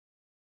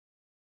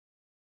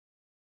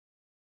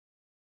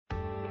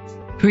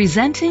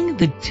Presenting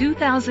the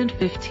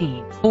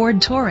 2015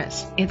 Ford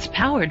Taurus. It's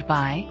powered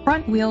by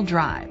front-wheel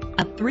drive,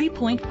 a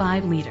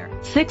 3.5-liter,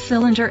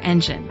 6-cylinder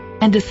engine,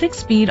 and a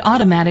 6-speed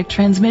automatic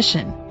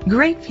transmission.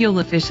 Great fuel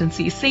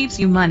efficiency saves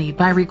you money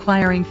by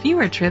requiring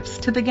fewer trips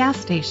to the gas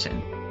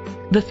station.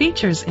 The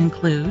features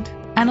include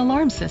an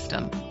alarm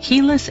system,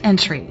 keyless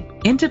entry,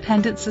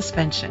 independent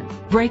suspension,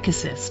 brake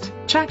assist,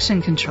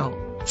 traction control,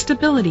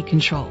 stability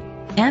control,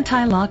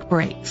 anti-lock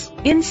brakes.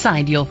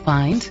 Inside you'll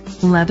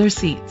find leather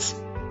seats,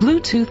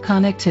 Bluetooth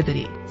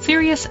connectivity,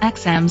 Sirius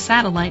XM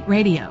satellite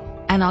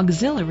radio, an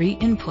auxiliary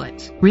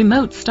input,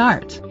 remote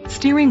start,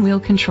 steering wheel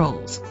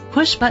controls,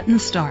 push-button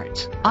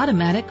start,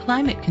 automatic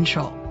climate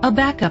control, a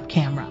backup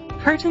camera,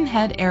 curtain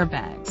head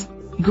airbags.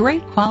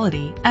 Great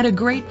quality at a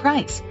great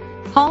price.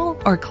 Call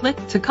or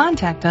click to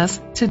contact us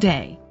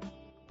today.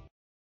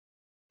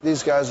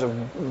 These guys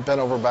have bent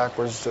over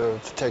backwards to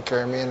take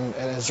care of me, and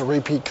as a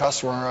repeat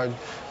customer,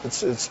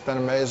 it's been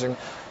amazing.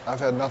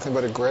 I've had nothing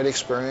but a great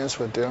experience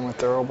with dealing with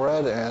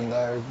Thoroughbred, and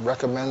I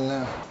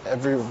recommend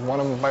every one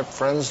of my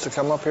friends to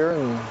come up here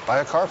and buy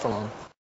a car from them.